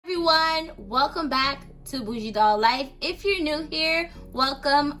everyone, welcome back to Bougie Doll Life. If you're new here,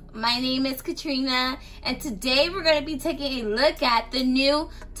 welcome. My name is Katrina, and today we're going to be taking a look at the new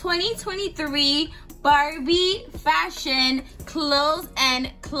 2023 Barbie fashion clothes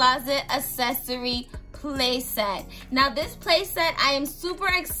and closet accessory playset. Now this playset I am super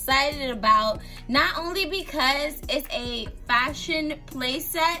excited about, not only because it's a fashion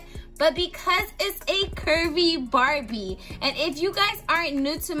playset, but because it's a curvy Barbie. And if you guys aren't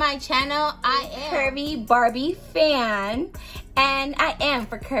new to my channel, I am a curvy Barbie fan, and I am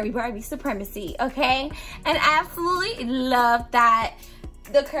for curvy Barbie supremacy, okay? And I absolutely love that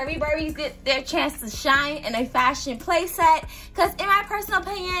the curvy Barbies get their chance to shine in a fashion playset, because in my personal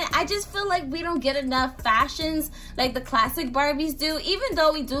opinion, I just feel like we don't get enough fashions like the classic Barbies do. Even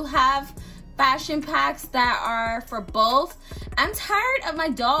though we do have fashion packs that are for both, I'm tired of my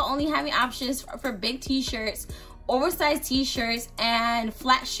doll only having options for big t-shirts, oversized t-shirts, and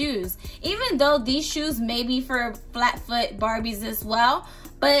flat shoes. Even though these shoes may be for flat foot Barbies as well,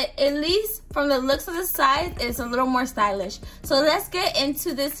 but at least from the looks of the size, it's a little more stylish. So let's get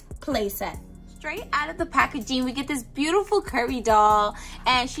into this playset. Straight out of the packaging, we get this beautiful curvy doll,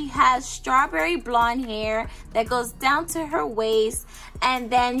 and she has strawberry blonde hair that goes down to her waist, and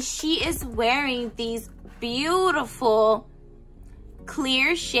then she is wearing these beautiful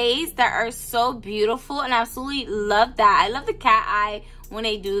clear shades that are so beautiful, and I absolutely love that. I love the cat eye when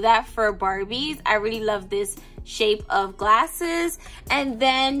they do that for Barbies. I really love this shape of glasses. And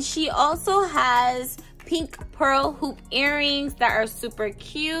then she also has pink pearl hoop earrings that are super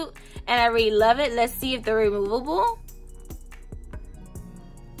cute, and I really love it. Let's see if they're removable.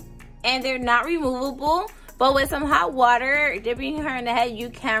 And they're not removable, but with some hot water dipping her in the head, you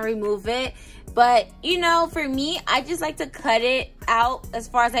can remove it. But you know, for me, I just like to cut it out as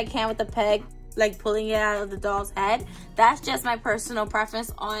far as I can with the peg, like pulling it out of the doll's head. That's just my personal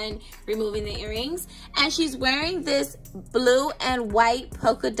preference on removing the earrings. And she's wearing this blue and white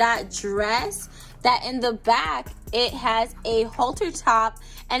polka dot dress that in the back it has a halter top,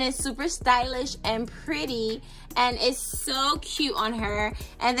 and it's super stylish and pretty, and it's so cute on her.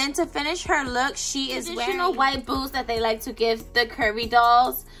 And then to finish her look, she is wearing white boots that they like to give the curvy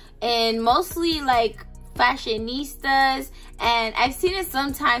dolls, and mostly like fashionistas, and I've seen it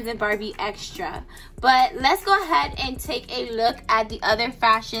sometimes in Barbie Extra. But let's go ahead and take a look at the other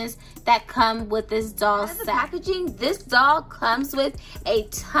fashions that come with this doll set. The packaging, this doll comes with a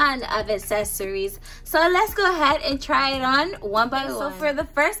ton of accessories, so let's go ahead and try it on one by one. So for the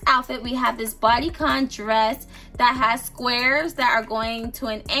first outfit, we have this bodycon dress that has squares that are going to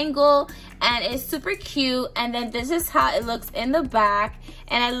an angle, and it's super cute. And then this is how it looks in the back,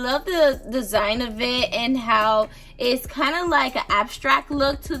 and I love the design of it and how it's kind of like an abstract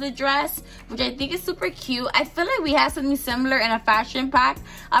look to the dress, which I think is super cute. I feel like we have something similar in a fashion pack.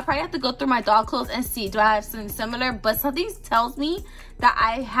 I'll probably have to go through my doll clothes and see, do I have something similar? But something tells me that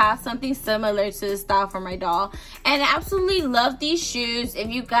I have something similar to this style for my doll. And I absolutely love these shoes. If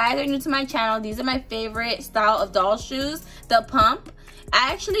you guys are new to my channel, these are my favorite style of doll shoes, the pump.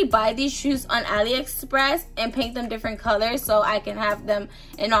 I actually buy these shoes on AliExpress and paint them different colors so I can have them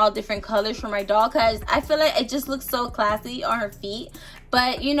in all different colors for my doll, because I feel like it just looks so classy on her feet.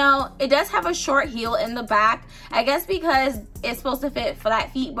 But you know, it does have a short heel in the back, I guess because it's supposed to fit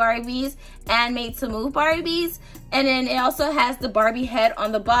flat feet Barbies and made to move Barbies. And then it also has the Barbie head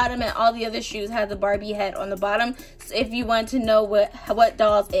on the bottom, and all the other shoes have the Barbie head on the bottom, so if you want to know what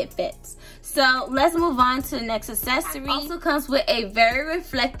dolls it fits. So let's move on to the next accessory. It also comes with a very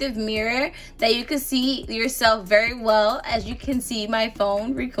reflective mirror that you can see yourself very well, as you can see my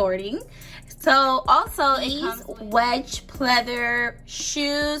phone recording. So also it comes with wedge pleather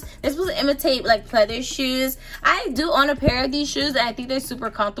shoes. They're supposed to imitate like pleather shoes. I do own a pair of these shoes, and I think they're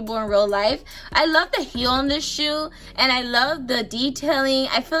super comfortable in real life. I love the heel on this shoe, and I love the detailing.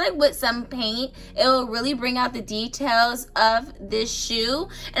 I feel like with some paint, it will really bring out the details of this shoe.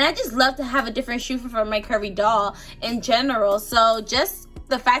 And I just love to have a different shoe for my curvy doll in general. So just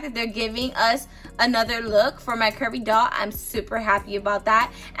the fact that they're giving us another look for my curvy doll, I'm super happy about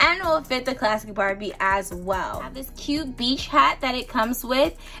that, and it will fit the classic Barbie as well. I have this cute beach hat that it comes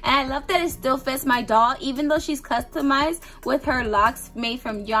with, and I love that it still fits my doll. Even though she's customized with her locks made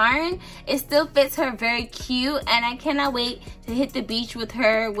from yarn, it still fits her very cute, and I cannot wait to hit the beach with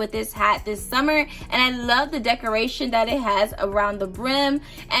her with this hat this summer. And I love the decoration that it has around the brim,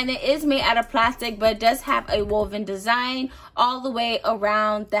 and it is made out of plastic, but it does have a woven design all the way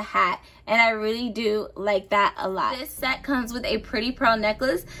around the hat, and I really do like that a lot. This set comes with a pretty pearl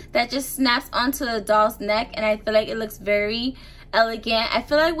necklace that just snaps onto the doll's neck, and I feel like it looks very elegant. I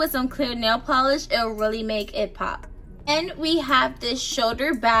feel like with some clear nail polish, it'll really make it pop. And we have this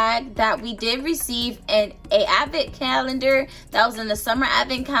shoulder bag that we did receive in a advent calendar that was in the summer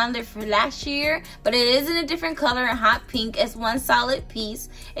advent calendar for last year, but it is in a different color in hot pink. It's one solid piece.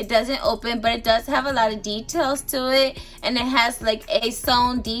 It doesn't open, but it does have a lot of details to it, and it has like a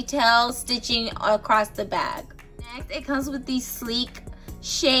sewn detail stitching across the bag. Next, it comes with these sleek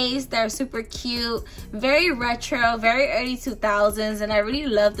shades that are super cute, very retro, very early 2000s, and I really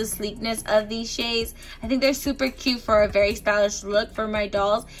love the sleekness of these shades. I think they're super cute for a very stylish look for my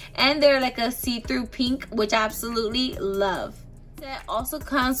dolls, and they're like a see-through pink, which I absolutely love. It also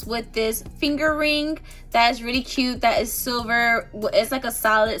comes with this finger ring that is really cute, that is silver. It's like a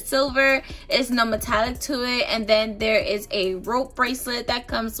solid silver, it's no metallic to it. And then there is a rope bracelet that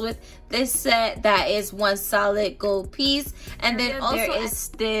comes with this set that is one solid gold piece. And then also there is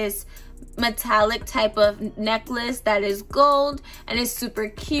this metallic type of necklace that is gold, and it's super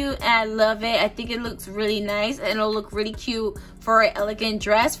cute, and I love it. I think it looks really nice, and it'll look really cute for an elegant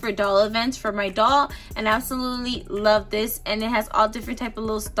dress for doll events for my doll, and I absolutely love this. And it has all different type of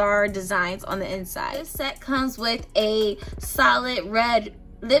little star designs on the inside. This set comes with a solid red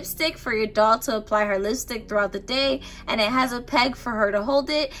lipstick for your doll to apply her lipstick throughout the day, and it has a peg for her to hold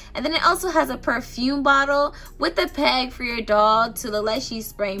it. And then it also has a perfume bottle with a peg for your doll to look like she's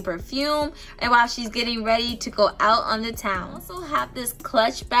spraying perfume and while she's getting ready to go out on the town. I also have this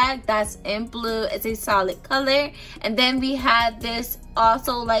clutch bag that's in blue. It's a solid color. And then we have this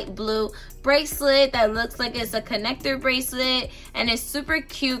also light blue bracelet that looks like it's a connector bracelet, and it's super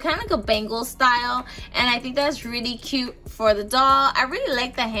cute, kind of like a bangle style, and I think that's really cute for the doll. I really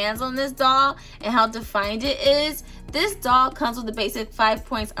like the hands on this doll and how defined it is. This doll comes with the basic 5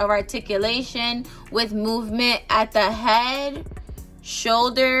 points of articulation with movement at the head,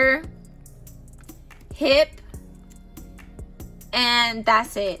 shoulder, hip, and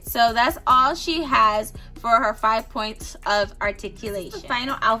that's it. So that's all she has for her 5 points of articulation. The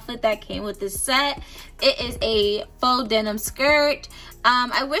final outfit that came with this set, it is a faux denim skirt.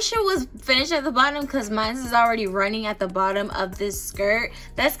 I wish it was finished at the bottom because mine is already running at the bottom of this skirt.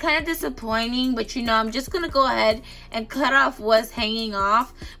 That's kind of disappointing, but you know, I'm just gonna go ahead and cut off what's hanging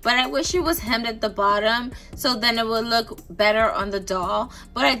off. But I wish it was hemmed at the bottom so then it would look better on the doll.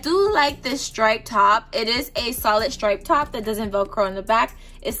 But I do like this striped top. It is a solid striped top that doesn't velcro in the back.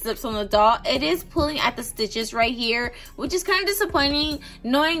 It slips on the doll. It is pulling at the stitches right here, which is kind of disappointing,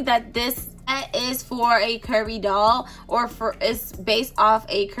 knowing that this set is for a curvy doll, or it's based off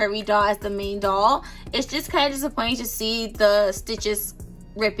a curvy doll as the main doll. It's just kind of disappointing to see the stitches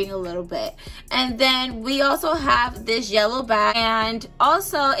ripping a little bit. And then we also have this yellow bag, and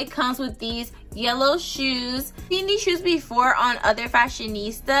also it comes with these yellow shoes. I've seen these shoes before on other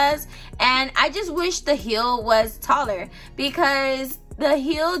fashionistas, and I just wish the heel was taller because the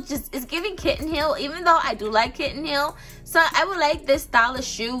heel just is giving kitten heel, even though I do like kitten heel. So I would like this style of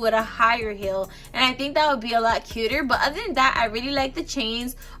shoe with a higher heel, and I think that would be a lot cuter. But other than that, I really like the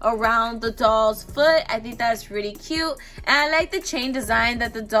chains around the doll's foot. I think that's really cute, and I like the chain design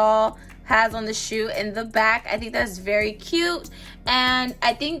that the doll has on the shoe in the back. I think that's very cute, and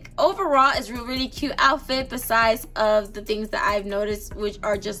I think overall it's a really cute outfit besides of the things that I've noticed, which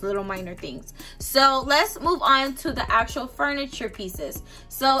are just little minor things. So let's move on to the actual furniture pieces.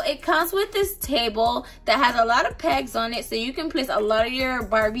 So it comes with this table that has a lot of pegs on it, so you can place a lot of your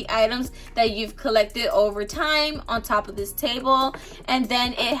Barbie items that you've collected over time on top of this table. And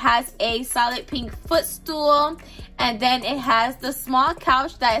then it has a solid pink footstool, and then it has the small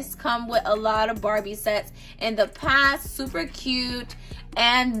couch that has come with a lot of Barbie sets in the past, super cute.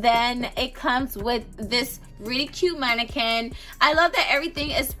 And then it comes with this really cute mannequin. I love that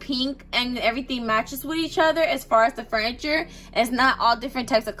everything is pink and everything matches with each other as far as the furniture. It's not all different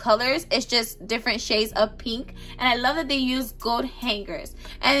types of colors, it's just different shades of pink. And I love that they use gold hangers.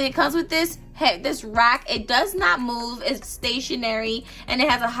 And it comes with this rack. It does not move, it's stationary, and it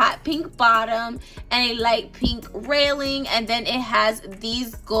has a hot pink bottom and a light pink railing, and then it has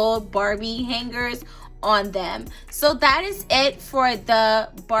these gold Barbie hangers on them. So that is it for the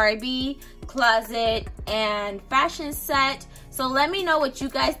Barbie closet and fashion set. So let me know what you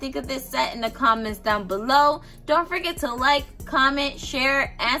guys think of this set in the comments down below. Don't forget to like, comment,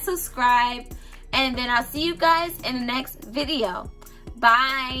 share, and subscribe. And then I'll see you guys in the next video.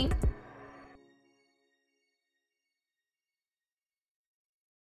 Bye.